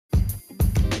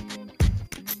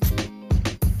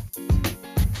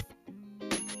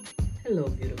Hello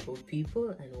beautiful people,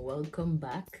 and welcome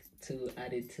back to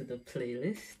Add It to the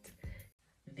Playlist.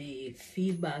 The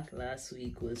feedback last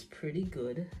week was pretty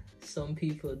good. Some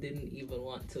people didn't even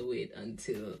want to wait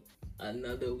until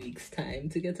another week's time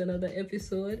to get another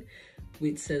episode,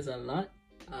 which says a lot.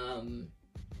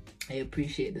 I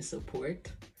appreciate the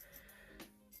support.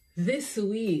 This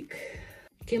week,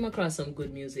 came across some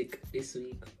good music this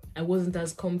week. I wasn't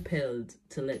as compelled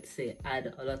to, let's say,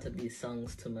 add a lot of these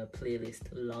songs to my playlist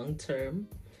long term.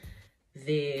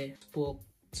 They spoke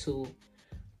to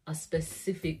a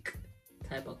specific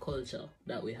type of culture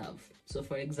that we have. So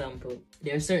for example,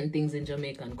 there are certain things in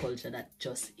Jamaican culture that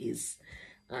just is.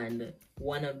 And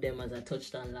one of them, as I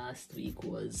touched on last week,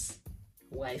 was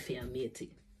wifey and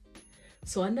matey.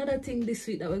 So another thing this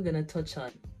week that we're gonna touch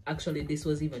on, actually this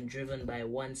was even driven by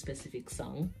one specific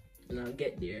song, and I'll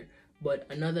get there. But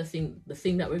another thing, the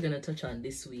thing that we're gonna touch on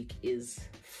this week is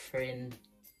friendship.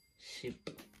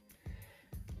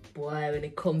 Boy, when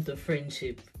it comes to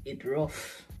friendship, it's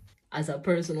rough. As a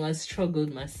person who has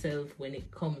struggled myself when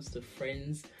it comes to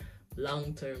friends,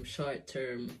 long-term,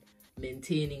 short-term,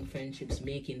 maintaining friendships,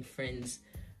 making friends,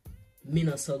 me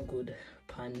not so good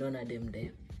for none of them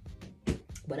there.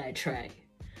 But I try.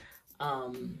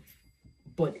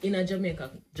 But in a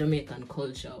Jamaican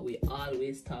culture, we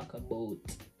always talk about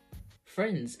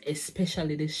friends,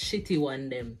 especially the shitty one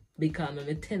them. Because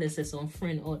I tell us some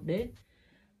friend out there,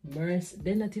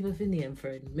 they're not even for name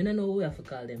friend. I don't know who we have to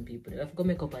call them people. We have to go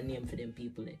make up a name for them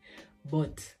people.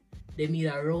 But they meet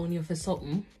around you for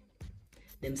something.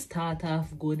 Them start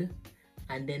off good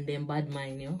and then them bad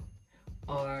mind you.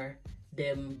 Or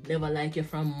them never like you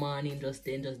from morning, just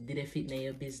did a fit in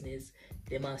your business.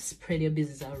 They must spread your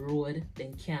business a road,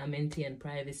 then can't maintain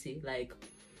privacy. Like,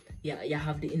 yeah, you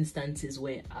have the instances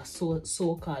where a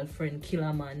so-called friend kill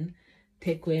a man,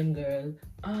 take him girl,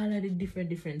 all of the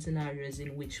different scenarios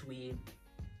in which we,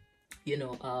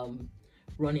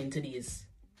 run into these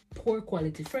poor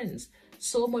quality friends.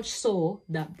 So much so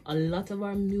that a lot of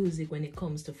our music when it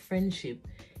comes to friendship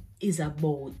is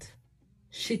about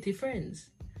shitty friends.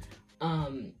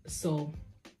 So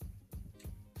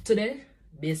today,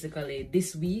 basically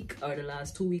this week or the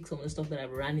last 2 weeks, some of the stuff that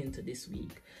I've ran into this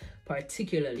week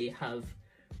particularly have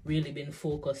really been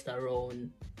focused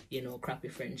around, crappy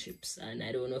friendships. And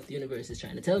I don't know if the universe is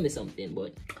trying to tell me something,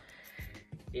 but,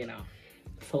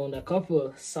 found a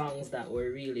couple songs that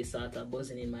were really sort of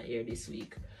buzzing in my ear this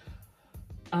week.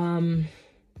 And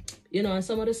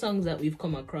some of the songs that we've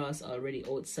come across already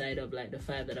outside of like the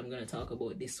 5 that I'm going to talk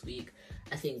about this week.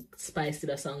 I think Spice did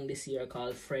a song this year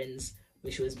called Friends,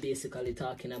 which was basically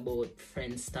talking about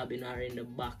friends stabbing her in the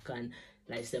back, and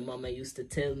like the mama used to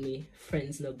tell me,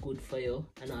 friends not good for you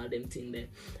and all them things there.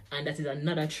 And that is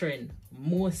another trend.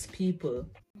 Most people,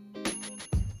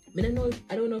 I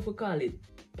don't know if we call it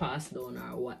passed down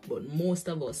or what, but most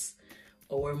of us,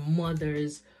 our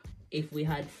mothers, if we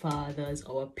had fathers,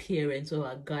 our parents,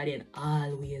 our guardian,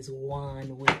 always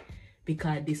one way.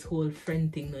 Because this whole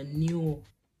friend thing, no new,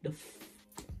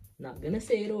 not gonna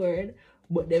say the word,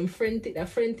 but them friend thing, that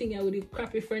friend thing with the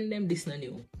crappy friend them, this no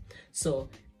new. So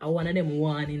one of them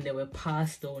warning they were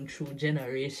passed down through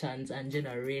generations and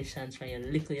generations. From your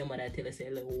little your mother tell you, say,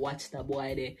 like, watch that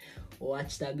boy there,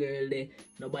 watch that girl there,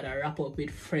 nobody wrap up with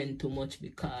friend too much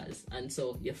because. And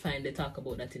so you find they talk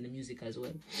about that in the music as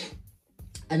well.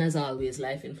 And as always,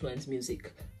 life influence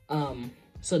music.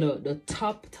 So the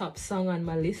top song on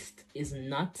my list is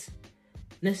not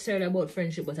necessarily about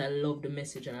friendship, but I love the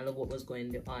message and I love what was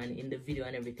going on in the video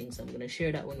and everything, so I'm going to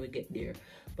share that when we get there.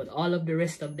 But all of the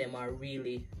rest of them are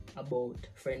really about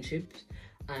friendships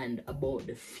and about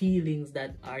the feelings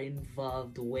that are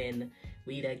involved when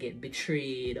we either get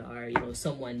betrayed or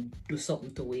someone do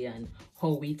something to we, and how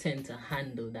we tend to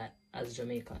handle that as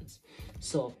Jamaicans.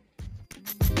 So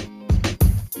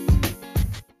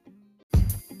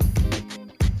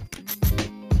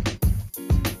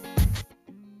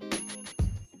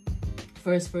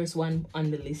first one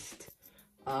on the list,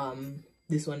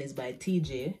 this one is by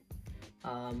TJ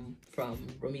from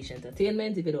Romeich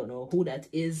Entertainment. If you don't know who that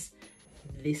is,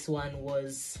 this one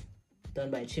was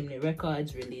done by Chimney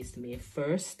Records, released May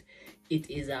 1st. It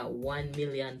is at 1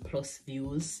 million plus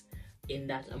views in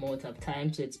that amount of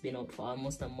time, so it's been out for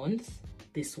almost a month.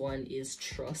 This one is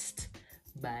Trust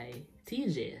by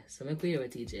TJ. So make we hear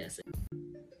what TJ has said.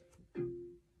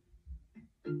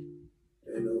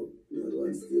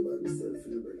 Still by myself,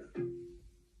 brother.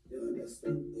 You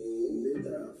understand?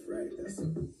 Later off, right? That's it.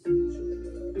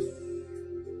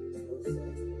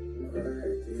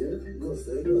 Alright, yeah. Go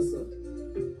so.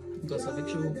 Go so the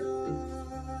true.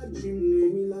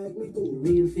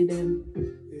 Real for them.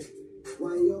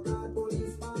 Why you call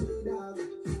police for me, dog?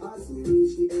 Ask me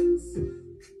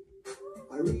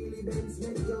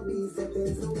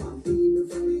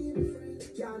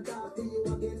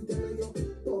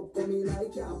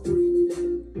can't free me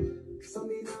then. So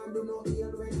me nah do no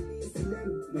ill when me see them.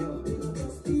 No, me not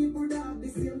just people that the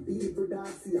same people that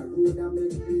see a road that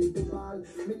make people fall.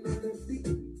 Me no left the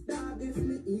dog if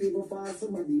me evil for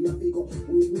somebody a pick up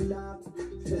with me laugh.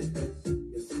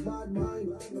 It's a bad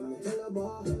mind, tell a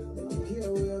bar.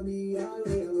 Here will be all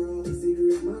way around.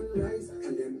 Cigarette man rise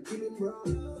and them kill him bro.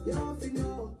 You have to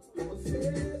know, don't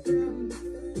fake them.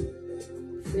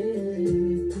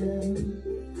 Fake them.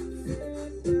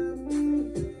 Fake them.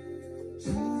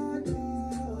 Jordan.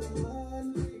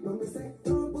 Mama say,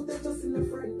 don't put that just in a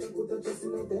friend, don't put that just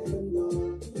in a devil, no.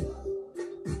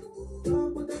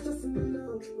 Don't put that just in a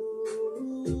love.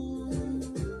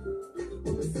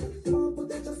 Mama say, don't put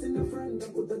that just in a friend,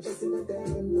 don't put that just in a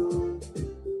devil, no.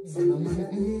 So no matter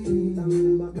anything,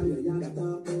 I'm back on your yard,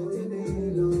 talk about your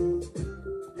name, no.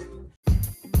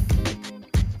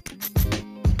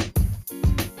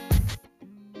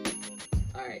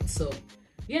 Alright, so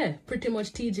yeah, pretty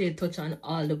much TJ touched on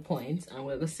all the points, and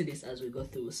we're gonna see this as we go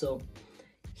through. So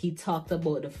he talked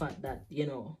about the fact that, you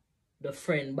know, the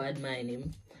friend bad mind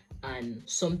him, and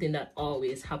something that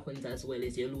always happens as well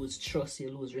is you lose trust,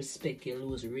 you lose respect, you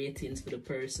lose ratings for the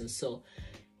person. So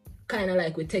kind of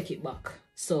like we take it back.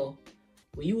 So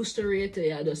we used to rate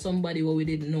somebody what we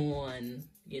didn't know, and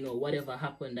you know whatever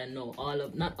happened, and now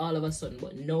not all of a sudden,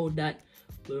 but know that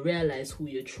we realize who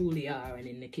you truly are. And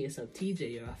in the case of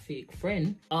TJ, you're a fake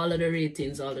friend. All of the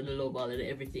ratings, all of the love, all of the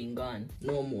everything gone,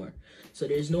 no more. So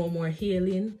there's no more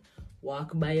healing,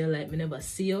 walk by you like me never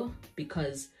see you,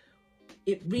 because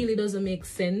it really doesn't make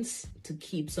sense to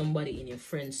keep somebody in your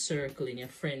friend circle, in your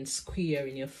friend square,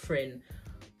 in your friend,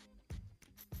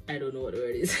 I don't know what the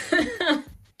word is.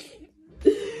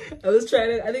 I was trying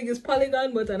to, I think it's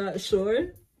polygon, but I'm not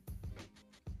sure.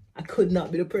 I could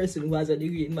not be the person who has a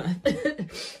degree in math.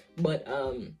 But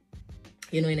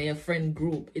you know, in your friend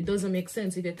group, it doesn't make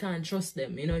sense if you can't trust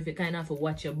them. You know, if you kind of have to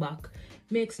watch your back,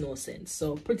 makes no sense.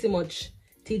 So pretty much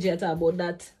TJ talked about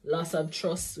that loss of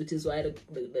trust, which is why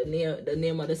the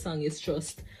name of the song is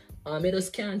Trust. You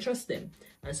just can't trust them.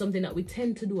 And something that we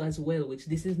tend to do as well, which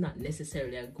this is not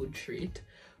necessarily a good trait,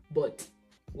 but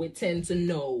we tend to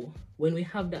know when we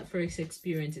have that first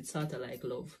experience, it's sort of like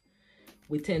love.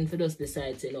 We tend to just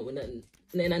decide to, you know, we're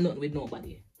not nothing with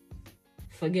nobody.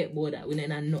 Forget about that. We're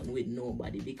not nothing with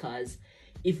nobody, because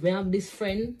if we have this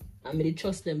friend and we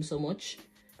trust them so much,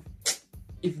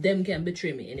 if them can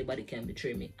betray me, anybody can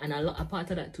betray me. And a part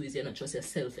of that too is you not trust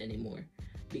yourself anymore,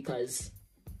 because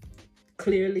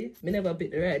clearly we never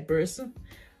pick the right person.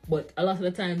 But a lot of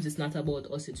the times it's not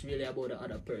about us, it's really about the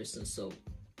other person. So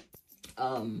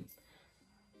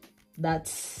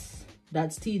that's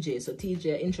TJ. So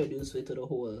TJ introduced me to the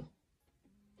whole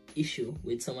issue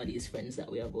with some of these friends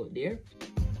that we have out there.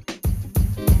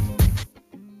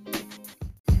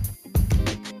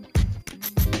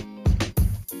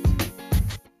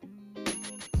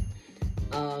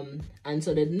 And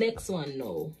so the next one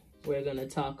now, we're gonna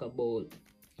talk about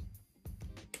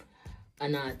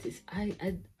an artist.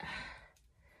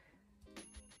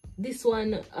 This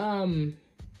one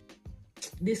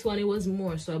it was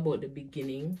more so about the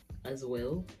beginning as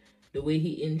well, the way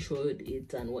he introed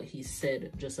it and what he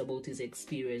said just about his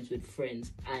experience with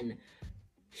friends, and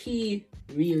he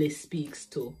really speaks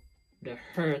to the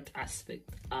hurt aspect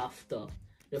after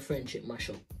the friendship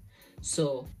mashup.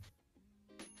 So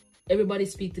everybody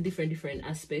speaks to different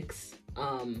aspects,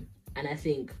 and I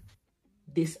think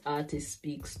this artist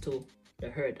speaks to the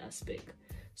hurt aspect.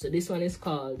 So this one is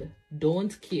called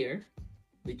Don't Care,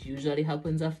 which usually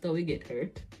happens after we get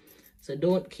hurt. So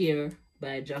Don't Care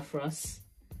by Jafras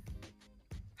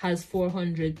has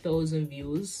 400,000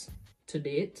 views to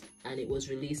date, and it was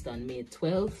released on May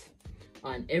 12th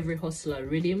on Every Hustler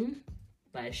Rhythm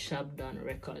by Shabdan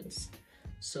Records.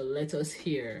 So let us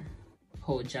hear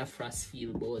how Jafras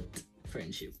feel about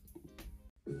friendship.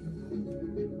 Yeah.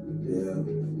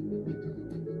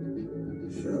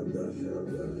 Shabdan.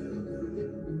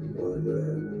 One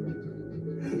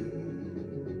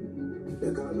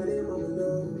they call my name on the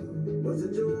door, but the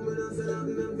Jew, me don't sell out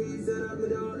in them peace, and I me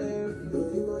don't air. No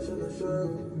emotion, no show.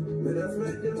 Me just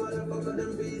make them motherfucker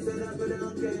them peace, and I me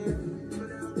don't care.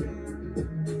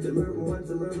 The murmur once,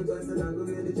 the murmur twice, and I go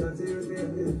get the chance to repair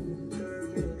me.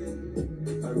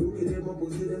 I rookie them up,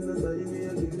 pussy them, that's how you me,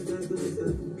 and give yourself to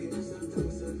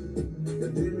myself. They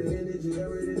drain me energy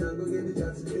already, now go get the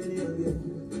chance to train you again.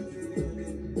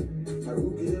 I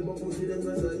rookie them up, pussy them,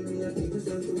 that's how you me, and keep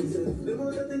yourself to myself. The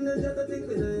more the thing that just think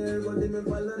me there, but if me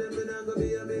follow them, me not go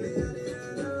be a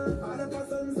millionaire now. All the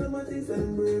persons, some of these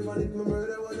and brave, and if me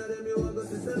murder one of them, you want to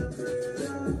see celebrate.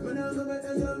 Me not go make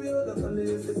them tell me how the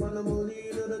police, if on the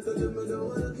money, you know that to them, me don't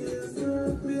want to kiss.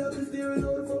 Me have to steering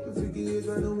out the fucking figures,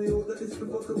 and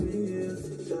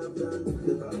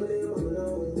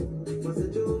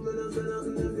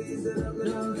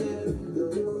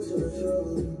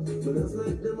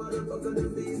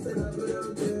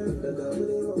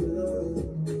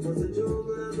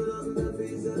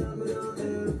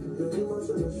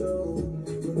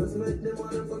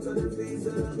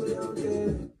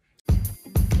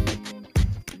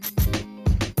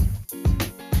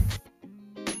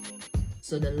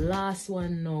So the last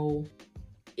one now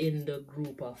in the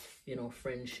group of, you know,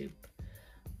 friendship,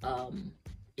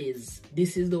 is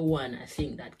the one I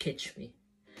think that catch me.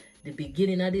 The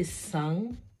beginning of this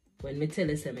song, when me tell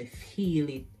you say me feel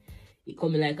it, it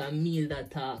come like a meal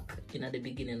that talk in at the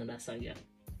beginning of that song, yeah.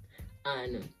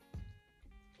 And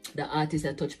the artist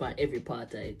I touch by every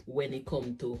part of it. When it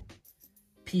come to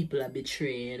people are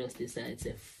betraying, just decide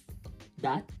say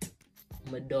that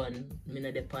me done, me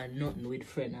not depend nothing with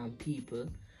friend and people.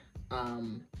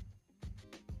 And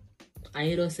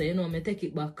you just say, you know, me take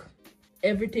it back.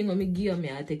 Everything when me give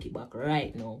me, I take it back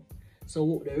right now.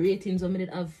 So the ratings I did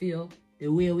have for you, the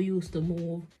way we used to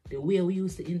move, the way we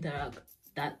used to interact,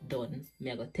 that done,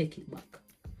 me I go take it back.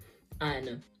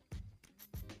 And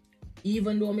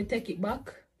even though me take it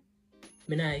back,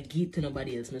 me not give it to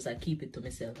nobody else, me just keep it to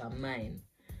myself and mine.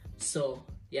 So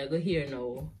you go hear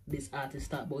now this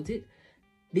artist talk about it.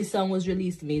 This song was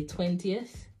released May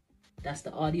 20th. That's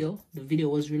the audio. The video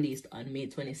was released on May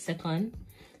 22nd.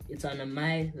 It's on a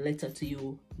My Letter to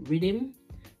You rhythm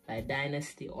by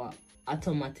Dynasty or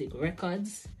Automatic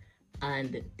Records.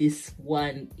 And this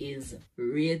one is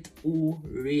Rate Who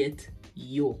Rate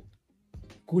You.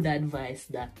 Good advice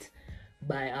that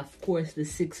by, of course, the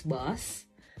Six Boss,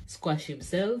 Squash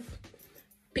himself.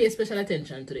 Pay special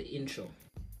attention to the intro.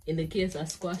 In the case of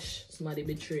Squash, somebody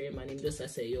betray him and him just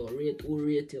say, yo, rate who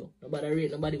rate you.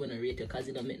 Nobody wanna rate you because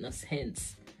it don't make no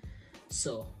sense.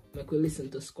 So, make we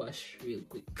listen to Squash real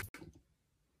quick.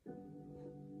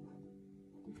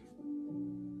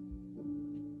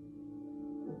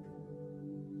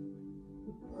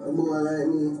 A boy like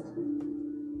me,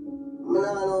 I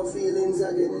have no feelings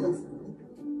again, you know.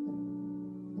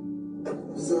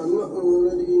 So nothing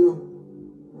gonna do, you know.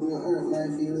 I'm gonna hurt my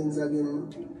feelings again, you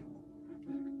know.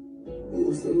 I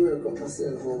used to work up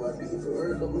myself over people,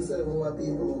 my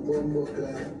bum buck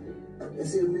like. They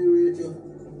say me rate you,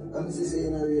 I'm just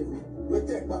saying I rate me. Me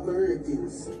take back my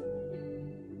ratings.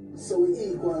 So we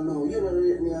equal now. You don't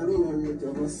rate me, I mean I rate you.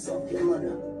 I'm gonna suck your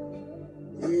mother.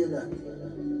 You hear that?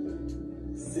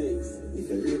 6. If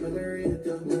you leave me rate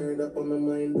you, murder up on my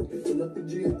mind. But you fill up the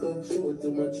drink up, show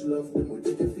too much love, then we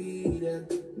take a feed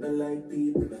it. Not like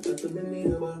people, not to me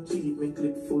neighbor. Keep me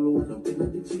clip full, one up in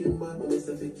the chamber.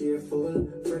 Myself be careful,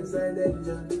 friends are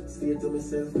danger. Stay to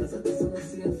myself, cause I just wanna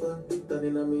safer.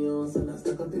 Turning on me house and I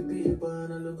stack up the paper.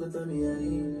 And I look at me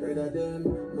eye, rather than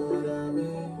more than me.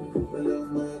 I love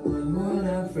my gun more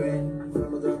than friend.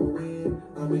 From a grab away,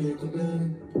 I'm a little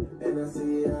blame. And I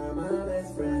say I'm my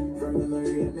best friend. From them I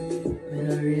rate me,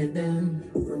 when I rate them.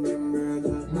 Remember I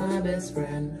got my best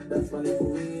friend. That's my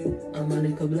little way, I'm a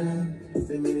little blame.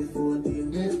 Say me the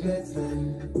 14 best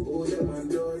friend. Oh yeah man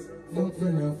does, fuck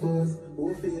friend and foes.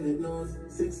 Who feel it knows,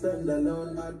 6 stand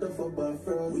alone, I tough up and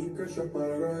froze. We crush up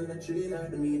and run, the tree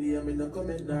like the media. Me no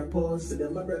comment nor post. See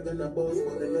them a brag and a boss,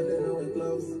 but them not know it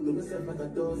close. Do myself like a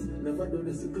toast, never do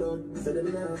this in club. Say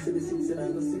them now see the season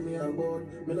and go see me on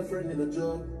board. Me no friend in the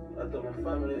job, I tell my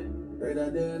family.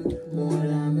 Rather than more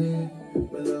than me,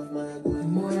 I love my good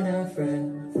more than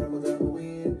friend. From a grab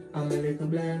away, I'm a little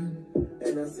blame.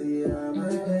 And I say I'm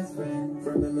my best friend.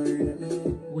 From them I rate me,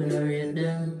 when I rate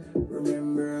them.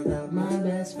 Remember I got my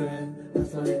best friend.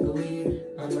 That's my little weed,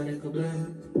 I'm a little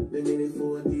blame. They made it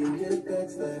 14 get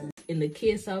next time. In the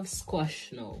case of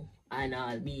Squash now, and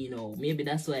I'll be, you know, maybe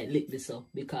that's why I lit this up,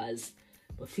 because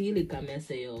I feel it come and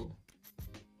say, yo,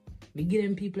 me give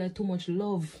them people like too much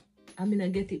love. I mean, I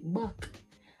get it back.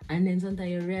 And then sometimes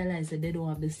you realize that they don't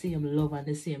have the same love and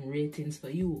the same ratings for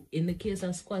you. In the case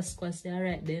of Squash, say,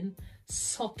 alright then,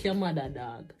 suck your mother,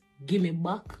 dog. Give me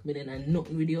back, me then I'm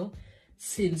nothing with you.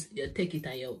 Since you take it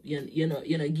and you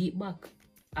know give back.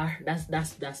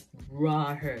 That's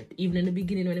raw hurt. Even in the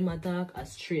beginning when him talk, a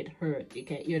straight hurt. You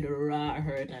can hear the raw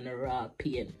hurt and the raw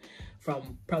pain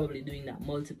from probably doing that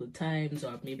multiple times,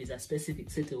 or maybe it's a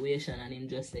specific situation and him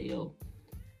just say, yo.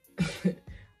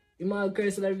 You might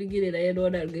curse at the beginning and you know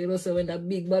that, you know, so when that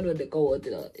big bad one they come out,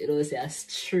 you know, say a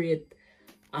straight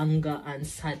anger and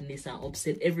sadness and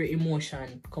upset, every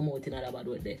emotion come out in that bad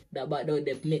one there. That bad one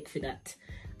they make for that.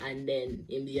 And then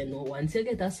in the end, once you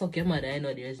get a suck your mother, you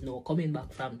know there's no coming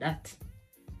back from that.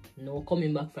 No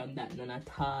coming back from that, none at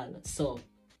all. So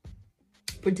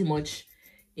pretty much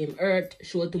him hurt,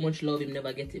 show too much love, him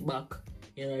never get it back.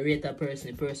 You know, rate a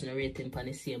person, the person rate him on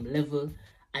the same level.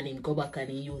 And him go back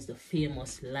and he use the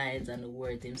famous lines and the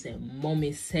words him say,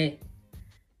 Mommy say,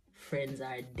 friends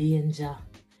are danger.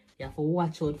 You have to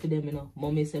watch out for them, you know.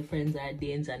 Mommy say friends are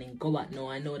danger, and him go back now.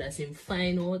 I know that's him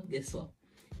find out, guess what?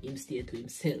 Him stay to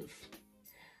himself.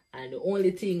 And the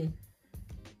only thing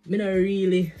me not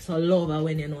really so love her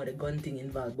when you know the gun thing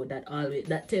involved, but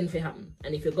that tend to happen.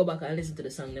 And if you go back and listen to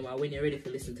the song them, or when you're ready to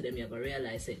listen to them, you're gonna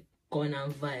realize it. Gun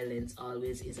and violence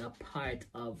always is a part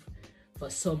of, for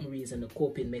some reason, the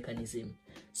coping mechanism.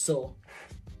 So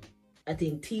I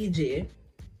think TJ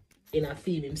in a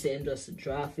film him saying just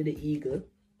draw for the eagle.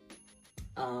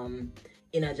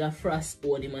 In a Jah Frost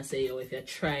own him say, yo, if you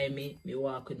try me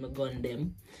walk with my gun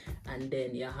them. And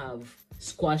then you have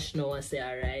Squash now and say,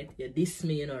 alright, you diss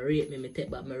me, you know, rate me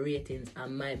take back my ratings,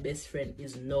 and my best friend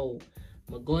is no.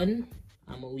 My gun,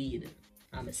 I'm a weed,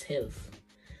 I'm myself.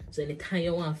 So anytime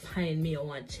you want to find me, you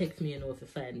want to check me, you know, if you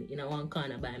find me in a one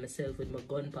corner by myself with my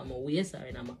gun for my waist or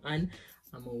in my hand,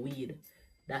 I'm a weed.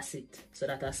 That's it. So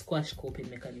that's a Squash coping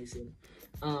mechanism.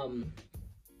 And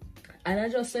I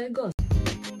just say go.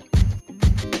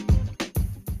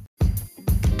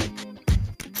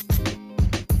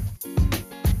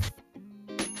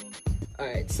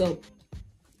 Alright, so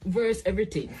verse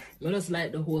everything. I just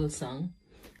like the whole song.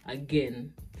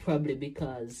 Again, probably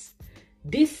because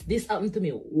this happened to me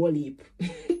whole heap.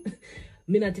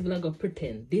 Me not even gonna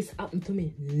pretend. This happened to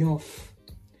me enough.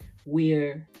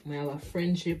 Where I have a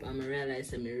friendship and I realize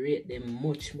that I rate them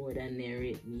much more than they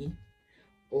rate me.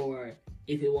 Or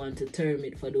if you want to term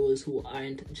it for those who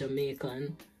aren't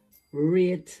Jamaican,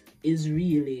 rate is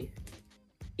really,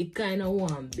 it kind of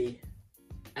want be,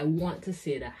 I want to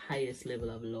say the highest level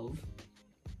of love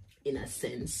in a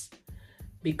sense,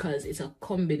 because it's a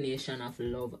combination of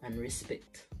love and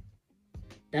respect.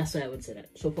 That's why I would say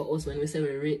that. So for us, when we say we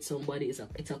rate somebody,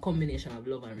 it's a combination of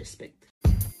love and respect.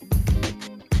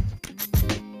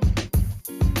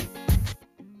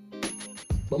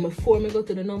 But before me go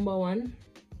to the number one,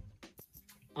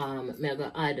 me I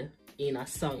gonna add in a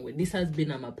song. This has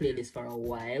been on my playlist for a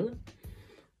while.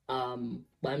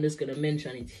 But I'm just gonna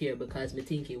mention it here because me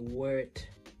think it worth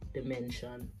the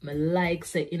mention. Me like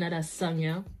say in that song,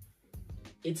 yeah,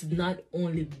 it's not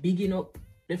only bigging up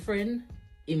the friend,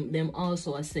 them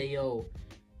also I say, yo,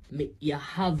 you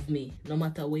have me no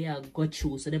matter where I got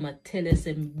through. So them I tell us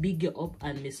them big you up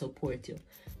and me support you.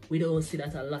 We don't see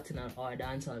that a lot in our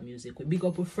dancehall music. We big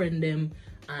up a friend them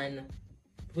and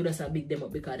we just big them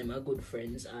up because them are good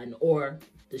friends, and or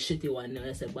the shitty one,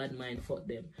 I say bad mind, fuck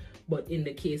them. But in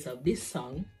the case of this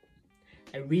song,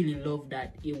 I really love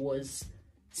that it was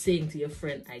saying to your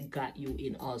friend, I got you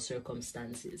in all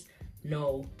circumstances.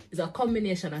 Now, it's a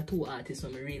combination of two artists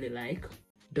whom I really like.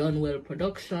 Donwell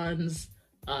Productions.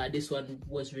 This one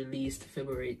was released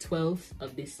February 12th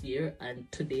of this year,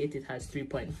 and to date it has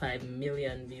 3.5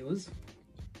 million views.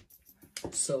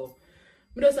 So,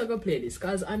 I'm just gonna play this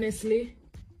because honestly,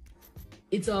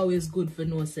 it's always good for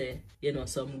no say, you know,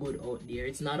 some good out there.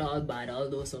 It's not all bad,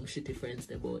 although some shitty friends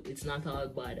they both. It's not all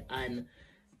bad, and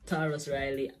Tarrus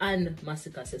Riley and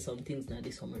Masicka say some things that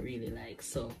this one I really like.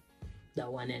 So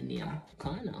that one and name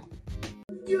Kana.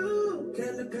 You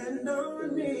can depend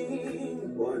on me.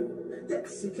 One.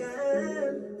 Yes, you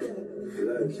can.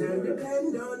 You can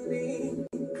depend on me.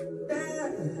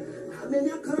 Yeah. I'm in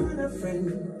your corner,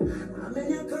 friend. I'm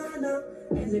in your corner.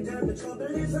 Anytime the trouble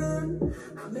is on,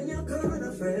 I'm in your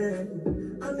corner,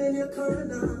 friend. I'm in your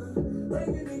corner.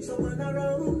 When you need someone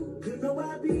around, you know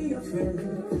I'll be your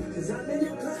friend. Cause I'm in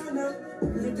your corner.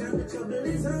 Anytime the trouble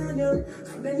is on you,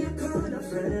 I'm in your corner,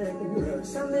 friend.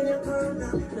 Yes, I'm in your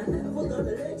corner. And I'm never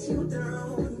gonna let you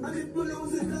down. And if we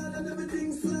lose it all and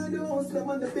everything slide, you host them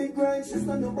on the big right, she's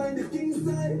not no mind the king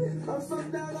side. I'm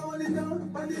some dog, I want it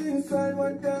down on the inside.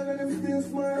 One dog and them still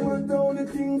smile, one down the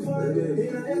king fight. In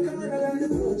your corner like the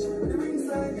coach, the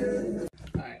ringside,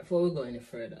 yeah. Alright, before we go any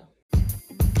further,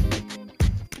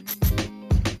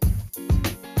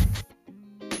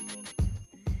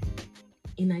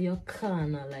 in your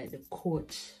corner like the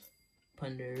coach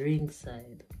on the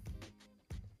ringside,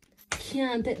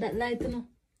 can't take that light, you know,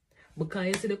 because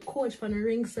you see the coach on the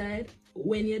ringside,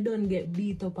 when you don't get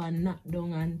beat up and knocked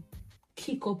down and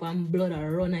kick up and blood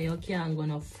and run and you can't go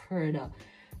no further.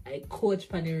 I coach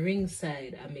on the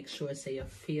ringside and make sure say your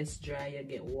face dry, you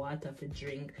get water for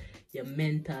drink, your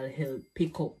mental health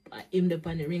pick up. I aim the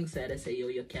on the ringside, I say, yo,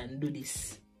 you can do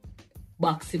this.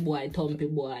 Boxy boy, thumpy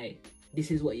boy,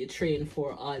 this is what you train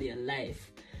for all your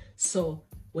life. So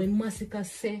when Masicka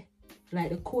say, like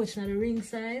the coach on the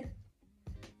ringside,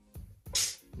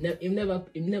 he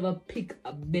never pick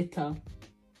a better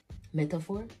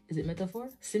metaphor. Is it metaphor?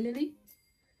 Simile?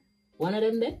 One of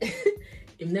them there?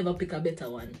 He never pick a better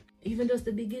one. Even just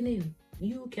the beginning.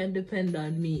 You can depend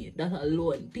on me. That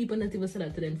alone. People not even say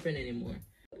that to them friend anymore.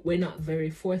 We're not very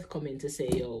forthcoming to say,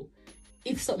 yo,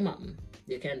 if something happen,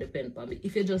 you can depend on me.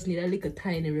 If you just need a little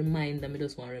tiny reminder, I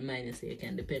just want to remind you, say you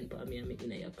can depend on me and me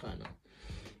in your corner.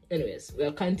 Anyways,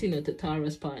 we'll continue to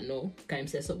Taro's part now. Can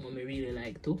say something I really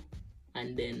like too.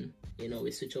 And then, you know,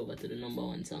 we switch over to the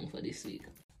 #1 song for this week.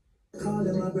 Call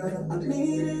him my brother, I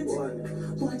mean it.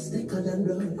 What's the color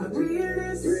blood? I real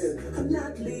this. I'm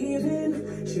not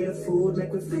leaving. Share food,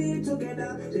 make we feed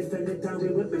together. Defend the time we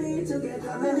will be together.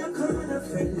 I'm in your corner,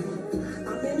 friend.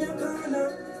 I'm in your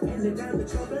corner. Anytime the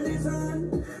trouble is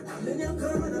on, I'm in your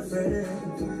corner, friend.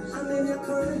 I'm in your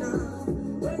corner.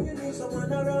 When you need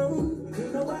someone around,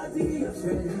 you know I'll be your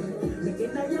friend.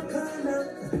 Making out your corner.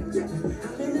 Yeah,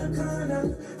 I'm in your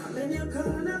corner. I'm in your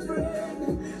corner,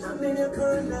 friend. I'm in your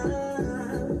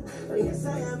corner. Oh, yes,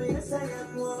 I am. Yes, I am.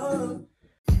 Whoa.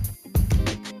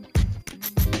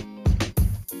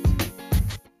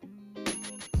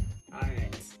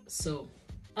 Alright, so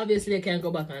obviously I can't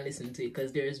go back and listen to it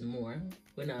because there's more.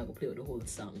 We're not gonna play with the whole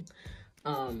song.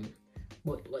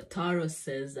 But what Taro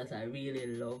says that I really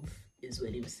love is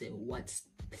when he say, what's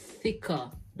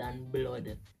thicker than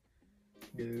blood?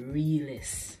 The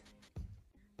realest.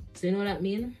 So you know what I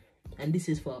mean? And this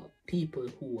is for people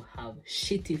who have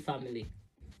shitty family.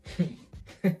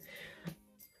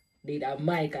 Need a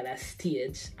mic and a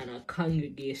stage and a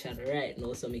congregation right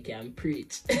now so we can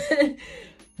preach.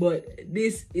 But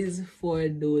this is for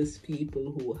those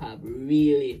people who have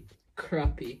really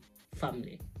crappy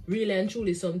family. Really and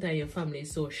truly, sometimes your family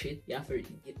is so shit. You have to,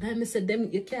 like I said, them,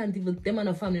 you can't even, them are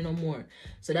not family no more.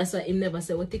 So that's why he never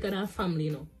say what thicker than family,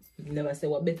 you know. He never say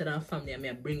what better than family, and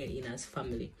me bring it in as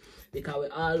family. Because we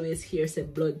always hear say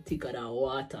blood thicker than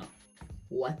water.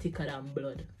 What thicker than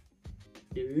blood?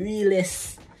 The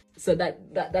realest. So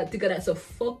that thicker, that's a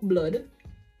fuck blood.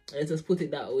 Let's just put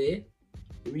it that way.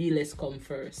 Realest come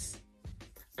first.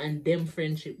 And them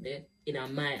friendship there, in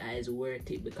my eyes, worth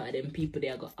it, because them people they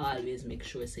are gonna always make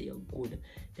sure say you're good.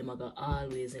 Them are gonna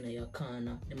always in your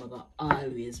corner. Them are gonna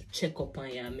always check up on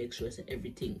you and make sure say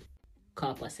everything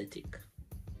copacetic.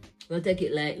 Don't take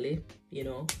it lightly, you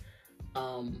know.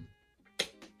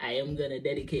 I am gonna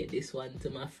dedicate this one to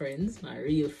my friends, my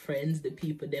real friends, the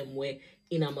people them way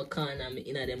in my corner, me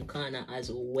in them corner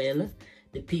as well.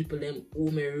 The people them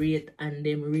who me rate and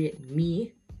them rate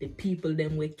me. The people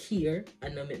them we care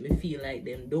and not make me feel like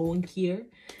them don't care.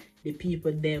 The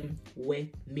people them where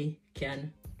me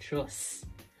can trust.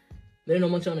 I don't know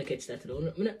much I wanna catch that though.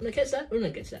 I don't catch that? I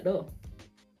don't catch that though.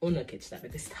 I don't catch that.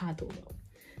 Let me start over.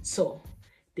 So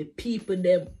the people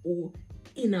them who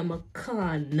in my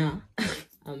corner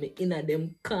and me in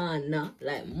them corner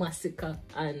like Massacre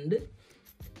and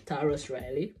Tarrus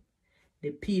Riley.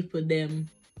 The people them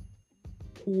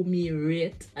who me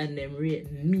rate and them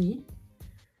rate me.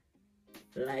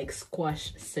 Like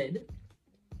Squash said,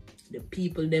 the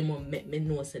people them will make me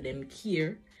know so them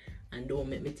care and don't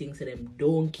make me think so them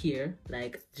don't care,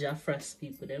 like Jaffra's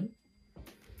people them.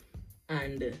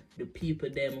 And the people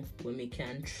them when me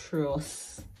can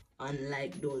trust,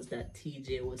 unlike those that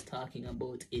TJ was talking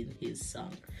about in his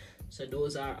song. So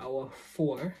those are our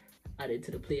 4 added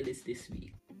to the playlist this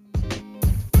week.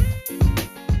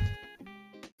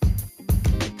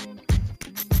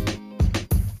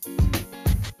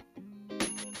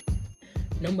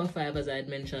 Number 5, as I had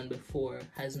mentioned before,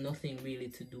 has nothing really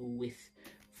to do with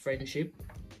friendship,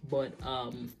 but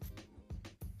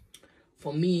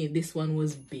for me this one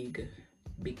was big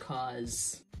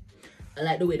because I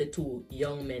like the way the 2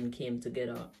 young men came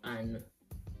together and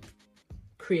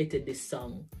created this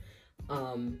song.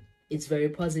 It's very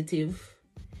positive,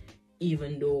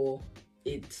 even though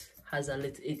it has a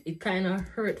little, it kind of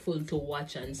hurtful to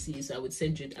watch and see. So I would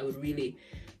send you, I would really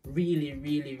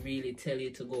tell you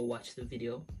to go watch the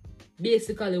video.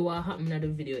 Basically what happened at the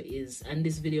video is, and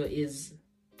this video is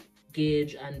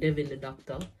Gage and Devin the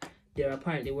Doctor. They're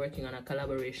apparently working on a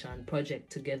collaboration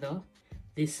project together.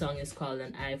 This song is called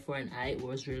An Eye for an Eye. It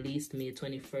was released May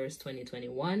 21st,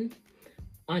 2021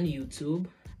 on YouTube,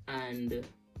 and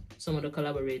some of the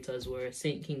collaborators were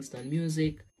St. Kingston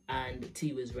Music and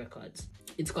T-Wiz Records.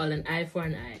 It's called An Eye for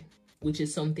an Eye, which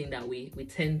is something that we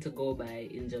tend to go by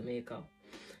in Jamaica.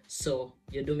 So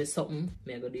you do me something,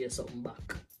 me I go do you something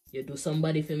back. You do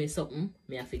somebody for me something,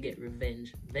 me I forget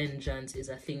revenge. Vengeance is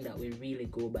a thing that we really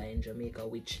go by in Jamaica,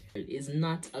 which is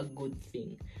not a good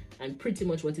thing. And pretty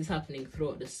much what is happening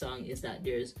throughout the song is that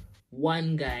there's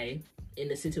one guy in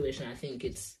the situation, I think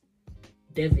it's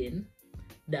Devin,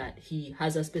 that he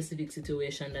has a specific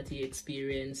situation that he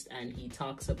experienced and he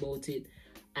talks about it,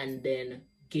 and then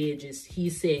Gage is,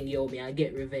 he's saying, yo, me I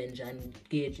get revenge, and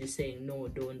Gage is saying, no,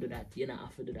 don't do that, you don't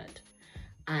have to do that.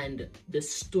 And the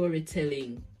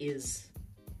storytelling is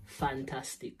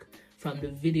fantastic, from the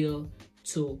video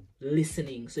to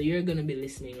listening. So you're gonna be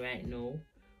listening right now,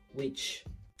 which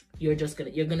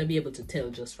you're gonna be able to tell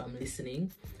just from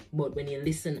listening. But when you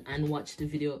listen and watch the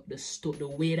video, the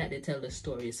way that they tell the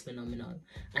story is phenomenal.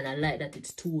 And I like that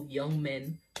it's two young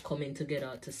men coming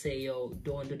together to say, yo,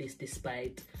 don't do this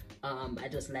despite. I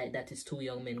just like that it's two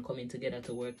young men coming together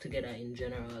to work together in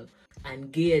general.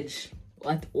 And Gage,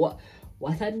 what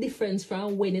a difference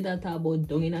from when it talk about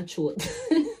dung in a throat.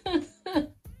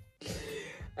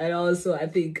 And also, I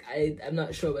think, I'm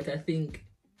not sure, but I think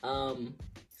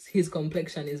his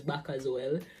complexion is back as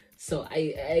well. So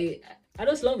I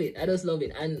just love it. I just love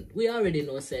it. And we already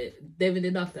know, say, Devin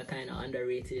the Doctor kind of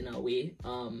underrated in a way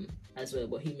as well,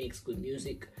 but he makes good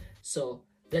music. So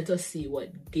let us see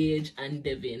what Gage and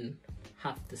Devin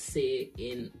have to say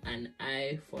in An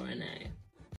Eye for an Eye.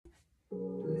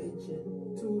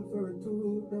 Tool for a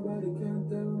tool, nobody can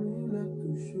tell me not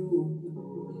to shoot.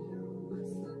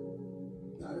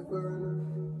 Eye for an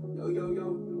eye. Yo.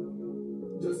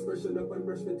 Just freshen up and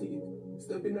brush my teeth.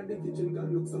 Step in at the kitchen,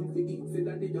 gone look some figgy. Say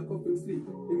that they just up him sleep.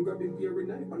 Him grab him peering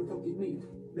knife and tuck it neat.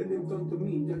 Then him turn to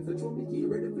me, just a throw me key,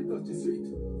 ready to touch the street.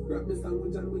 Grab me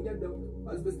sandwich and we get up.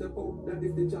 As we step out, that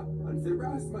is the job. And say,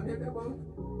 Ras, my head about.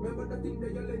 Remember the thing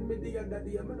that you lent me the other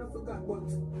day, I mean I forgot, but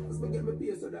as we get my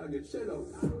pay so that I get shell out.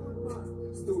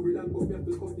 Story long go, me have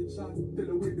to cut it short. Tell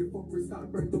the way the fuck we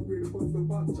start, burn up where the funds we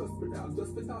park. Trust me dog,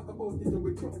 just to talk about it, and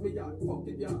we cross me yard, fuck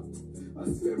it yard. I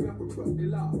swear me have to cross the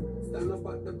law. Stand up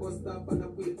at the bus stop and I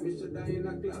wait, me should die in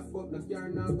a class, but the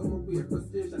car now come up with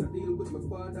frustration. I deal with my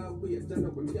father, wait, and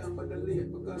up with me and but the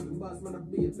late, because the boss man a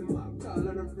beat him up, call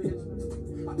and a rage.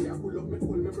 I can't pull up me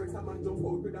pull me break time and jump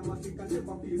out with a matic and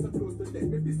never feel so close to death.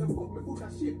 Me piece of fuck, me coulda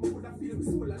shake, me coulda feel me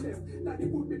soul a left. Daddy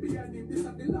put me behind him, this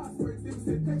are the last words him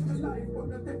said. Take my life, but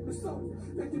not take my son.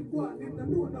 Let him go on, him no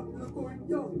know nothing going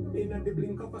young. In the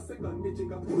blink of a second, me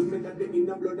jigga pull me that the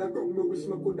inner blood a ground. Me wish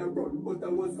me coulda run, but I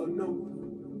was unknown.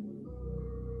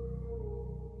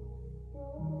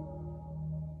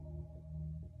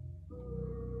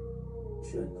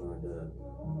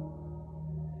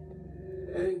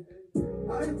 Hey,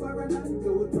 I for an eye,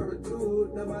 tooth for a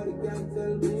tooth. Nobody can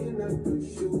tell me not to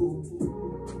shoot.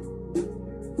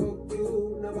 Fuck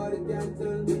you, nobody can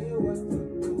tell me what to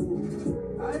do.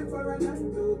 I for an eye,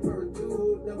 tooth for a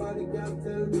tooth. Nobody can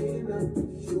tell me not to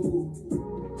shoot.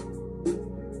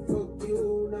 Fuck you,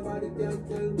 nobody can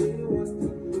tell me what to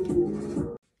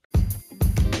do.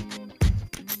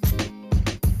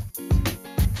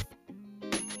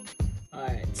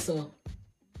 Alright, so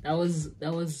that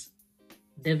was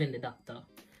Devin the Doctor.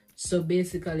 So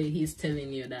basically he's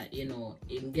telling you that, you know,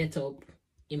 him get up,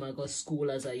 him a go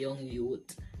school as a young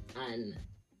youth, and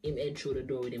him head through the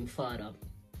door with him father.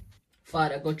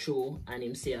 Father go through and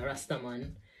him say a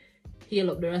Rastaman,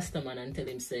 heal up the Rastaman and tell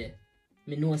him say,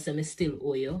 me know say me still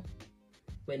owe you.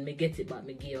 When me get it back,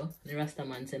 me give you. The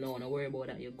Rastaman say, no, don't worry about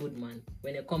that, you're good man.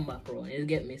 When you come back around, you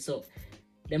get me. So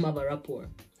them have a rapport.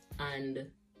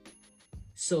 And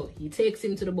so he takes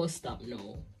him to the bus stop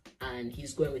now, and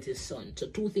he's going with his son. So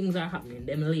two things are happening.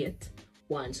 Them late,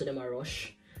 one, so them a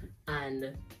rush.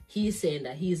 And he's saying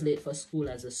that he's late for school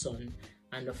as a son,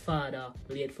 and the father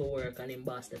late for work and him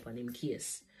boss step on him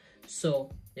case.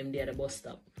 So them there at the bus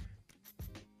stop.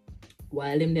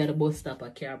 While them there at the bus stop, a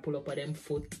car pull up at them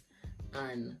foot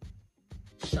and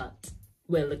shot.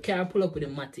 Well, the car pull up with a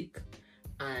matic,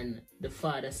 and the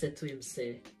father said to him,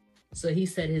 say, so he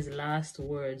said his last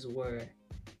words were,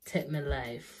 take my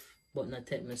life, but not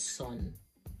take my son.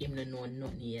 Him no know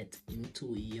nothing yet. Him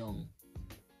too young.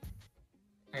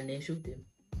 And they shoot him.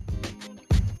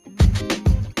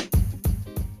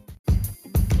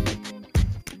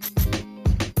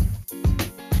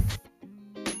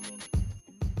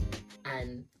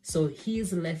 And so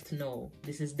he's left now.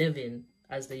 This is Devin,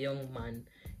 as the young man,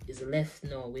 is left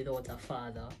now without a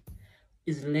father.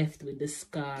 Is left with the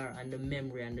scar and the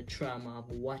memory and the trauma of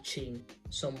watching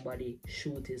somebody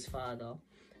shoot his father,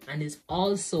 and is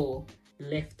also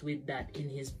left with that in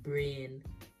his brain,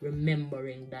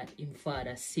 remembering that his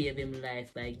father saved him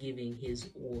life by giving his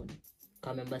own.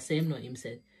 Cause remember, same no, him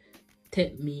said,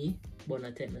 take me, but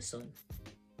not take my son.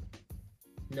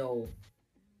 No.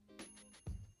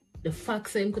 The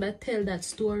fact that him could have tell that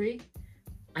story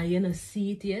and you don't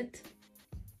see it yet,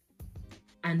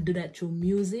 and do that through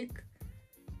music,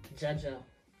 Jaja,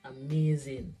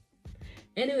 amazing.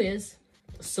 Anyways,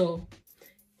 so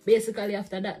basically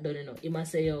after that, don't you know, he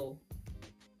must say, yo,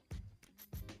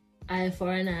 eye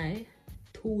for an eye,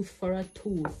 tooth for a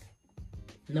tooth.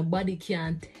 Nobody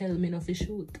can tell me not to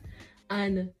shoot.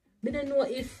 And me don't know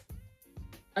if,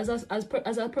 as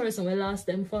a person we lost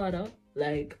them father,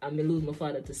 like I may lose my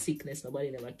father to sickness, nobody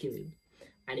never kill him,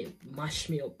 and it mashed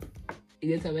me up.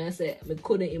 You get what I say? I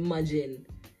couldn't imagine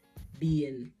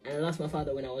being, and I lost my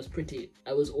father when I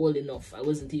was old enough. I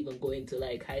wasn't even going to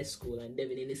like high school, and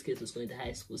Devin in this case was going to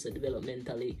high school. So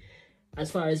developmentally,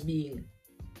 as far as being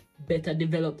better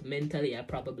developed mentally, I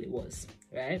probably was,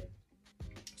 right?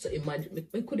 So imagine,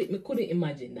 me couldn't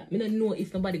imagine that. Me don't know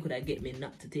if nobody could have get me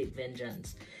not to take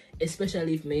vengeance.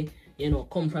 Especially if me,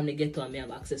 come from the ghetto and me have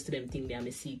access to them things there,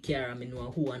 me see care and me know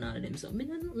who and all of them. So me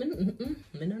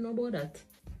don't know about that.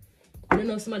 I don't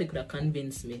know if somebody could have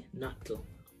convinced me not to.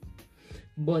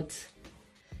 But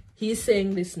he's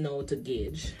saying this now to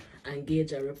Gage, and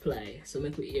Gage a reply. So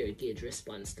make we hear Gage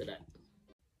response to that.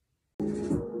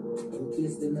 In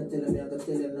case them not tell me, I gotta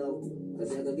tell you now.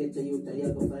 Cause I gotta get to you, and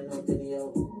you gotta find out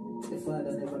anyhow. The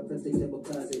father never protect you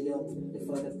because you're young. The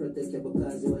father protect you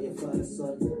because you are your father's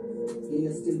son. Yeah,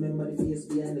 you still remember the face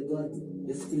behind the gun.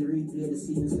 You still replay the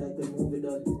scenes like a movie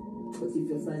done. But if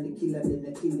you find the killer, then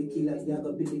you kill the killer. You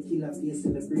gotta be the killer face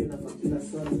in the brain of a killer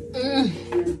son.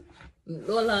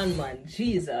 Hold on, man.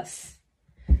 Jesus.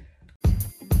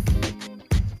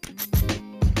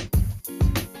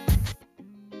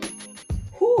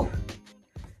 Whew.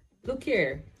 Look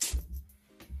here.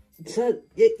 So,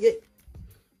 yeah.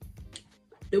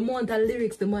 The amount of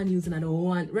lyrics the man using, I don't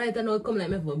want. Right now, it come like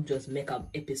me from just make an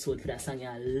episode for that song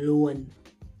alone.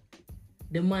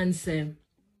 The man say,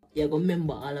 you gonna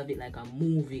remember all of it like a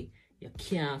movie. You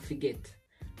can't forget.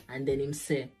 And then him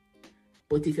say,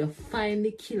 but if you find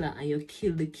the killer and you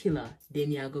kill the killer,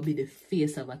 then you're gonna be the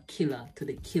face of a killer to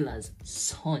the killer's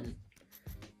son.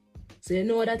 So you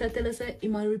know what that I tell us? He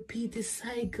might repeat the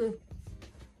cycle.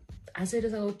 I said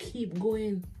I will keep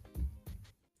going.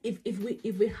 If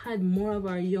we had more of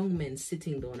our young men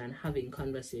sitting down and having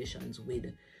conversations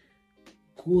with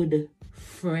good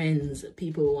friends,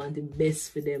 people who want the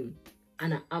best for them,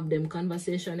 and have them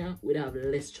conversation, we'd have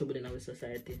less trouble in our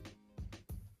society.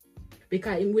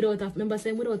 Because without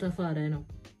a father,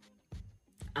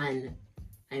 and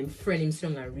I'm friend him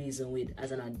strong and reason with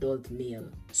as an adult male.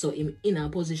 So him in a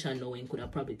position now he could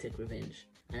have probably take revenge.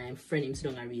 And I'm friend him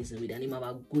strong and reason with, and him have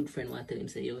a good friend who tell him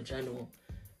say, yo, Jano,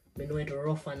 I know it's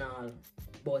rough and all,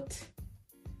 but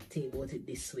think about it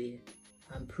this way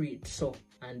and pray it so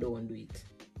and don't do it.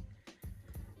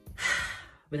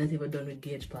 We're not even done with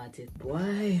Gage party.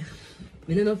 Boy,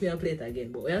 we don't know if we can play it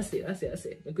again, but I say.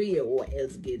 We could hear what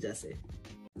else Gage I say.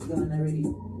 Gone already.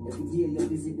 Every year you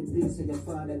visit the place where your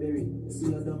father buried. See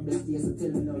you down the stairs and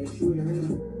tell me now you're sure you're ready.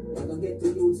 You're gonna get to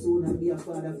you soon and be a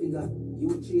father figure.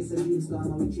 You chase a dream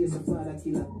storm and we chase a father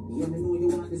killer. Yeah, me know you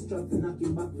want this truck to knock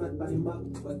him back flat by him back.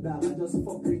 But dog, I just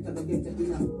fuck it and I get you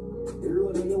inner. The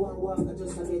road where you want walk, I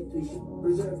just a dead twitch.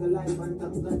 Preserve your life and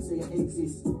thank God so you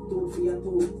exist. Tooth for your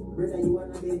tooth, brother you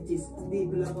want a dentist.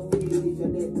 People are gonna feel it if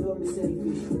you're dead, don't be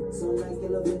selfish. Sound like you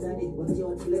love your daddy, but you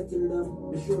want to let him down.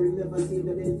 Be sure you never save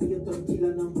the dead for your tongue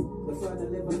killer now. The father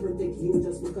never protect you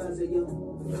just because you're young.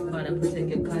 Father protect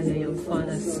you because you're your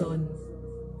father's son.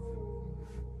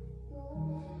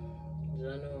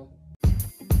 Jano.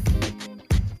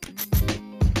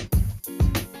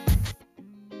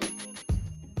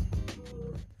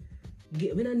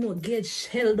 We don't know, Gage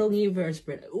shell down your verse,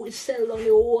 brother. We shell down the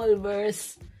whole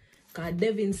verse. Because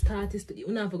Devin started, you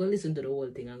don't have to go listen to the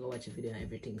whole thing and go watch the video and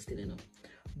everything still,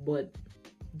 But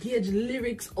Gage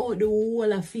lyrics out the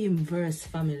whole of him verse,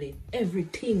 family.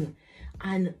 Everything.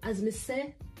 And as me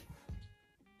say,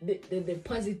 the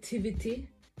positivity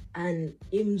and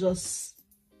him just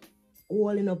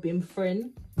holding up him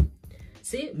friend.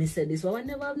 See, me said this, well, I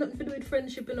never have nothing to do with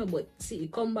friendship, but see, he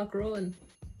come back round.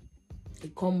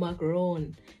 He come back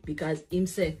round because him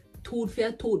say, tooth for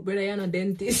your tooth, brother, you're not a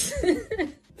dentist.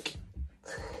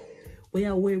 When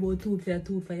you worry about tooth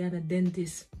for you're not a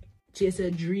dentist. Chase a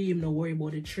dream, no worry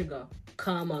about the trigger.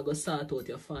 Karma go sort out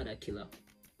your father killer.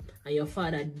 And your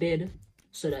father dead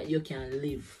so that you can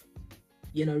live.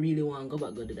 You don't really want to go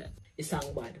back go do that. It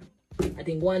sound bad. I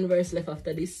think one verse left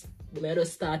after this. But I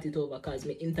just start it over because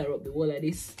me interrupt the whole of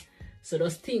this. So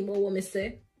just think about what me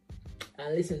say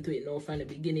and listen to it now from the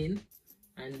beginning.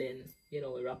 And then, we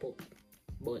wrap up.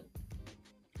 But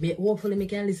hopefully me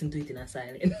can listen to it in a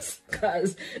silence.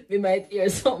 Because we might hear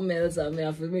something else and me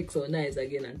have to make so nice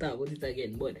again and talk about it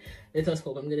again. But let us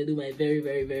hope I'm going to do my very,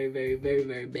 very, very, very, very,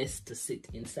 very best to sit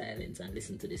in silence and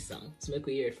listen to this song. So make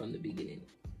we hear it from the beginning.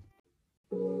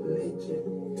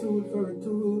 Legend. Tool for a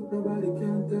tool, nobody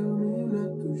can tell me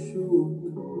not to shoot.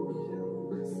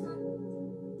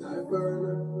 Type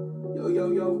burner,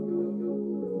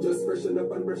 yo. Just freshen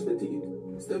up and brush the teeth.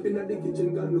 Step in at the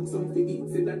kitchen, gun look something to eat.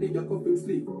 Say that they jack up him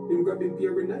sleep. Him grab him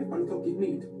pair knife and tuck it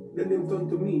neat. Then him turn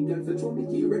to me, girl say show me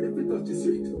key, ready to touch the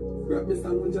street. Grab me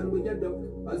sandwich and with your duck.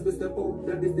 As we step out,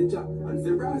 that is the jack. And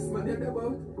say Ras, man, head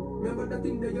about. Remember the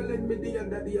thing that you lent me the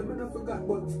other day, I not forgot,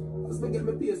 but as me get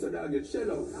my pay so that I get shell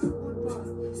out.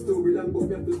 Story long but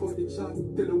me have to cut it short.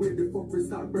 Tell her where the fuck we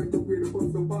start, break up where the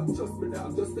funds go back. Trust me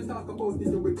dog, just to talk about it,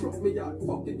 you will cross me yard,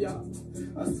 fuck it yard.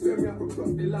 I swear me I could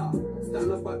cross the law.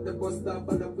 Stand up at the bus stop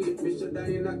and I wait, me should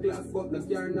die in a class, but the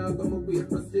car now come and wait.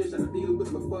 Frustration, I deal with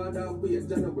my father, wait.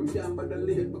 John up, we can't bother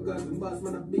late because the boss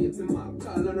man a beat him up,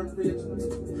 call on a rage.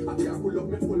 I can't pull up,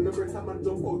 me pull my breath, I'm and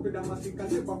jump out with a mask, I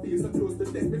never feel so close to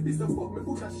death. Me piece of fuck, me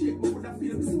coulda shake, me coulda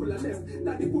feel me soul a left.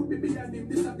 Daddy put me behind him,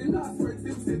 this is the last words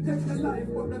him say. Take the life,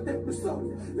 but not take me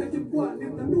son. Let him go on,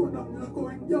 him no know nothing, look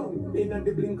going young. In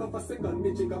the blink of a second,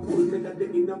 me chick a pull me that the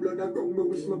inner blood a ground. Me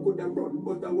wish me coulda run,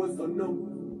 but I was so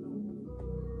numb.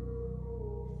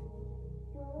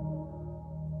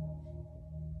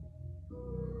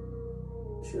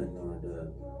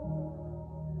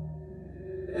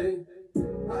 Hey,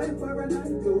 I'm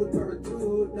paranoid,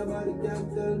 dude, nobody can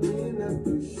tell me not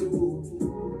to shoot.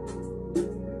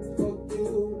 Fuck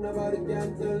you, nobody can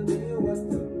tell me what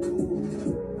to do.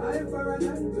 I'm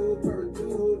paranoid,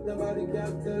 dude, nobody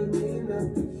can tell me not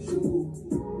to shoot.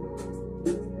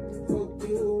 Fuck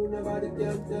you, nobody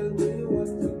can tell me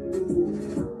what to do.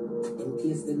 In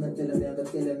case them not tell me, I gotta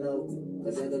tell you now.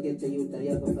 Cause I gotta get to you, and you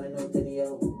gotta find out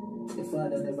anyhow. The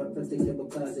father never protect you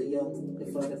because you're young. The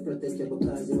father protect you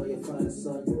because you are your father's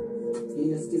son.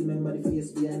 You still remember the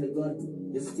face behind the gun.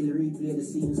 You still replay the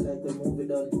scenes like a movie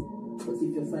done. But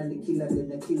if you find the killer, then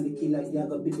you kill the killer. You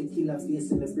gotta be the killer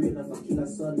face in the brain of a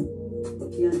killer's son. But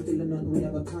can't tell you nothing when you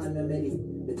gotta call me ready.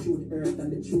 The truth earth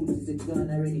and the truth is it gone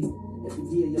already. Every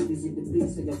day you visit the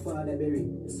place where your father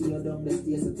buried. You see your down the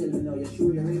stairs, so tell me now, you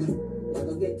sure you're ready. You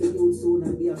gotta get to you soon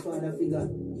and be a father figure.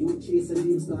 You chase a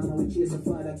dream star, now we chase a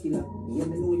father killer. Yeah,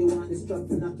 me know you want this truck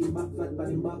to knock him back, flat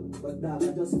by him back. But dog,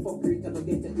 I just fuck it and I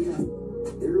get to dinner.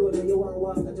 The road that you want to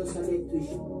walk, I just a dead twitch.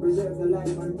 Preserve your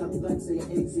life and thank God so you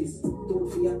exist.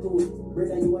 Tooth for your tooth,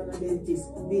 brother you want a dentist.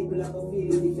 People are gonna feel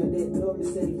it if you're dead, don't be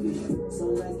selfish.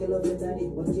 Sound like you love your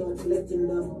daddy, but you want to let him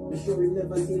down. I'm sure he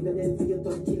never save you then for your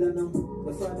third killer now.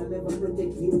 Your father never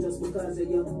protect you just because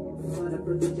you're young. Your father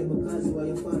protect you because you are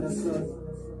your father's son.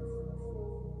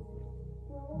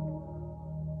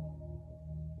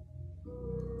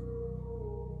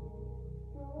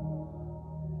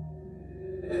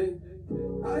 Hey,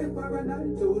 I'm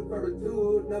paranoid,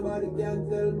 dude, nobody can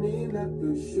tell me not to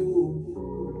shoot.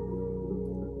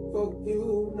 Fuck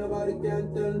you, nobody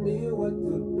can tell me what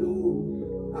to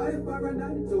do. I'm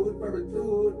paranoid,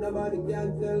 dude, nobody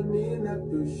can tell me not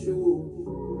to shoot.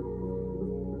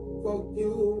 Fuck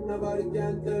you, nobody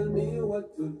can tell me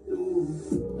what to do.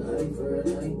 Eye for an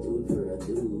eye, tooth for a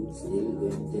tooth. Still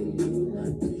gonna tell you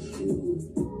not to shoot.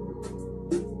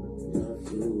 Not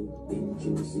you, didn't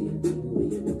you see a thing where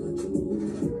you never do?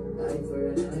 Eye for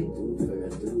an eye, tooth for a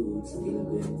tooth. Still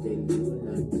gonna tell you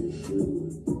not to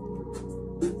shoot.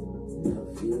 Not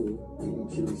you,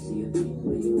 didn't you see a thing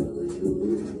where you ever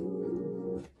shoot?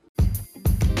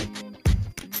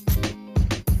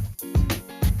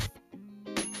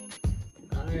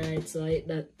 Alright, so I hit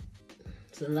that.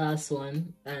 It's the last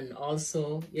one. And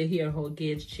also, you hear how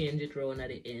Gage change it round at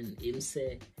the end. Him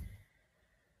say,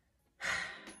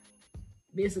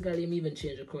 basically, him even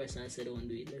change the chorus and said, don't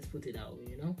do it. Let's put it that way,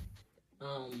 you know?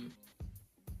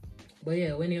 But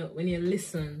yeah, when you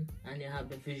listen and you have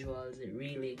the visuals, it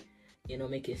really, you know,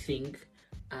 make you think.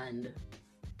 And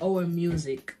our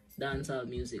music, dancehall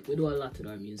music, we do a lot with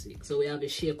our music. So we have a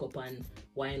shake up and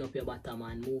wind up your bottom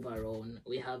and move around.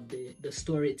 We have the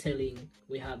storytelling,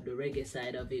 we have the reggae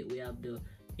side of it, we have the,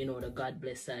 you know, the God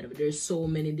bless side of it. There's so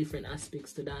many different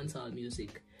aspects to dancehall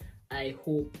music. I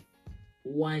hope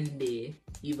one day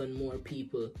even more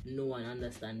people know and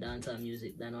understand dancehall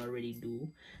music than already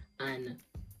do. And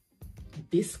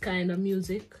this kind of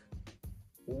music,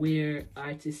 where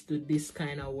artists do this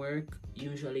kind of work,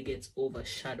 usually gets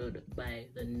overshadowed by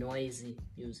the noisy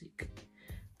music.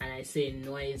 And I say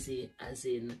noisy as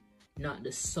in not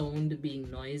the sound being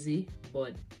noisy,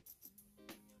 but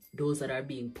those that are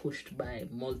being pushed by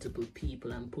multiple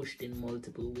people and pushed in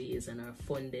multiple ways and are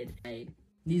funded by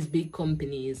these big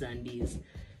companies and these,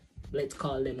 let's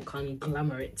call them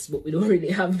conglomerates, but we don't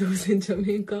really have those in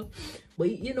Jamaica.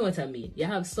 But you know what I mean. You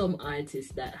have some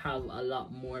artists that have a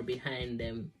lot more behind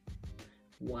them.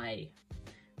 Why?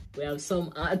 We have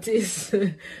some artists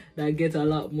that get a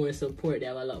lot more support. They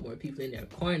have a lot more people in their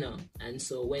corner. And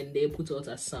so when they put out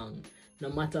a song, no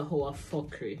matter how a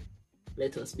fuckery,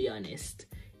 let us be honest,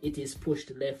 it is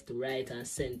pushed left, right, and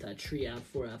center 3 and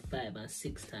 4 and 5 and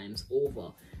 6 times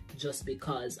over just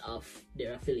because of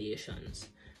their affiliations.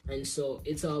 And so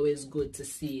it's always good to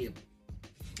see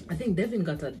I think Devin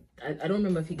got I don't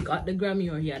remember if he got the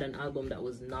Grammy or he had an album that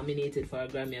was nominated for a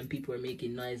Grammy and people were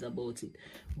making noise about it.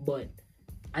 But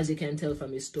as you can tell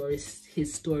from his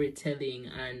storytelling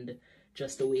and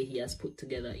just the way he has put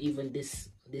together even this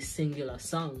singular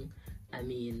song, I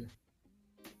mean,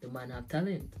 the man have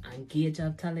talent and Gage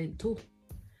have talent too.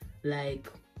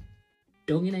 Like,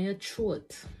 down in your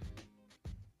throat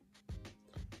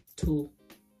to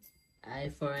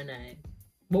Eye for an Eye.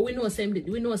 But we know same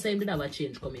did have a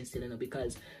change coming still, you know,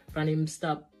 because from him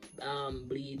stop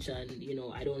Bleach, and you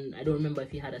know, I don't remember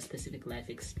if he had a specific life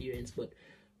experience, but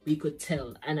we could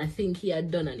tell. And I think he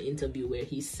had done an interview where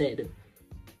he said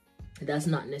that's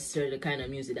not necessarily the kind of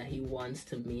music that he wants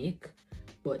to make,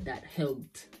 but that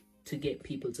helped to get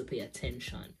people to pay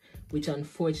attention, which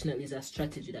unfortunately is a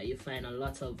strategy that you find a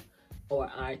lot of our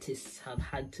artists have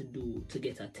had to do to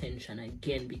get attention,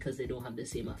 again because they don't have the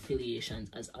same affiliations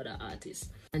as other artists.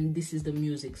 And this is the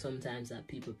music sometimes that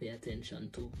people pay attention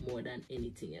to more than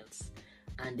anything else,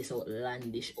 and this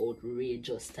outlandish,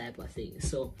 outrageous type of thing.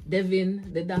 So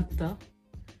Devin the Doctor,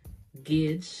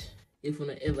 Gage, if you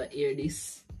don't ever hear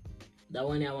this, that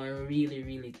one I want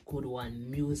really good one,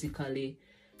 musically,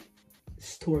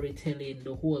 storytelling,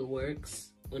 the whole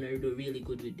works. Wanna do really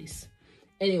good with this.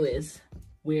 Anyways,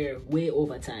 we're way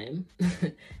over time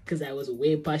because I was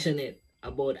way passionate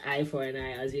about Eye for an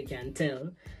Eye, as you can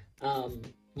tell.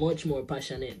 Much more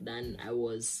passionate than I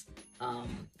was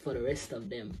for the rest of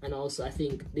them. And also I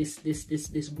think this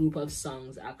group of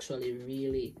songs actually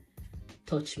really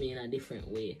touched me in a different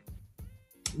way.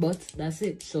 But that's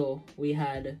it. So we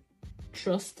had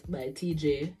Trust by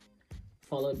TJ,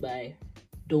 followed by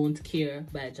Don't Care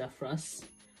by Jafras,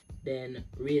 then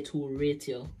Rate Who Rate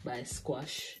You by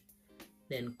Squash,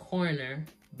 then Corner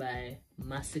by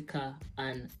Massacre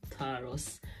and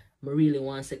Taros. I really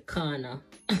want to say Corner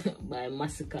by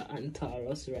Massacre and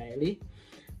Taros Riley.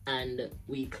 And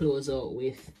we close out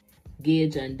with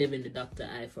Gage and Devin the Doctor,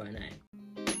 Eye for an Eye.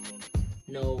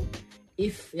 Now,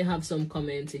 if you have some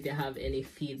comments, if you have any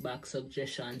feedback,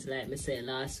 suggestions, like me said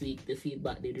last week, the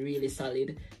feedback did really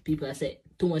solid. People say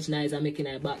too much noise and making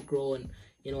a background,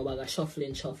 you know, about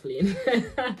shuffling,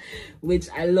 which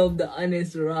I love the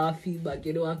honest, raw feedback.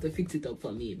 You don't have to fix it up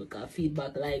for me, because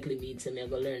feedback likely means I'm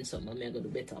gonna learn something, I'm gonna do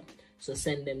better. So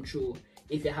send them through.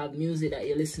 If you have music that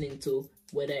you're listening to,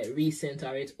 whether it's recent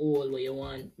or it's old, what you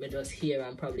want, we just hear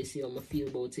and probably see how I feel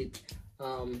about it.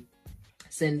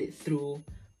 Send it through.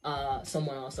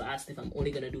 Someone also asked if I'm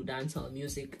only gonna do dancehall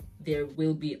music. There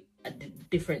will be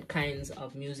different kinds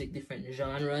of music, different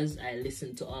genres. I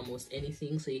listen to almost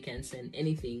anything, so you can send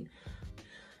anything.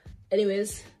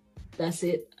 Anyways, that's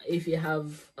it. If you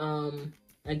have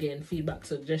again feedback,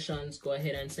 suggestions, go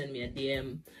ahead and send me a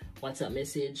DM, WhatsApp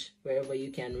message, wherever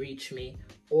you can reach me,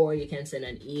 or you can send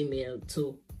an email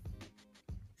to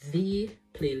the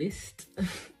playlist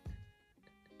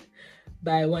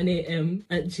by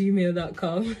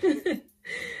 1am@gmail.com.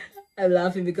 I'm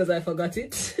laughing because I forgot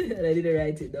it and I didn't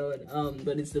write it down.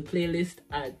 But it's the playlist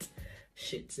at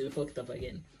shit, so we fucked up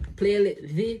again.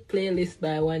 The playlist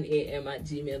by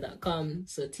 1am@gmail.com.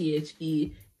 So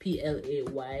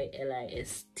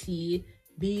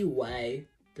THEPLAYLISTBY,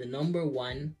 the number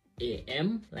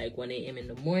 1am, like 1am in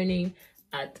the morning,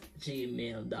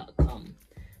 @gmail.com.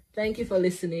 Thank you for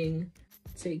listening.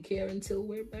 Take care until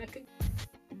we're back again.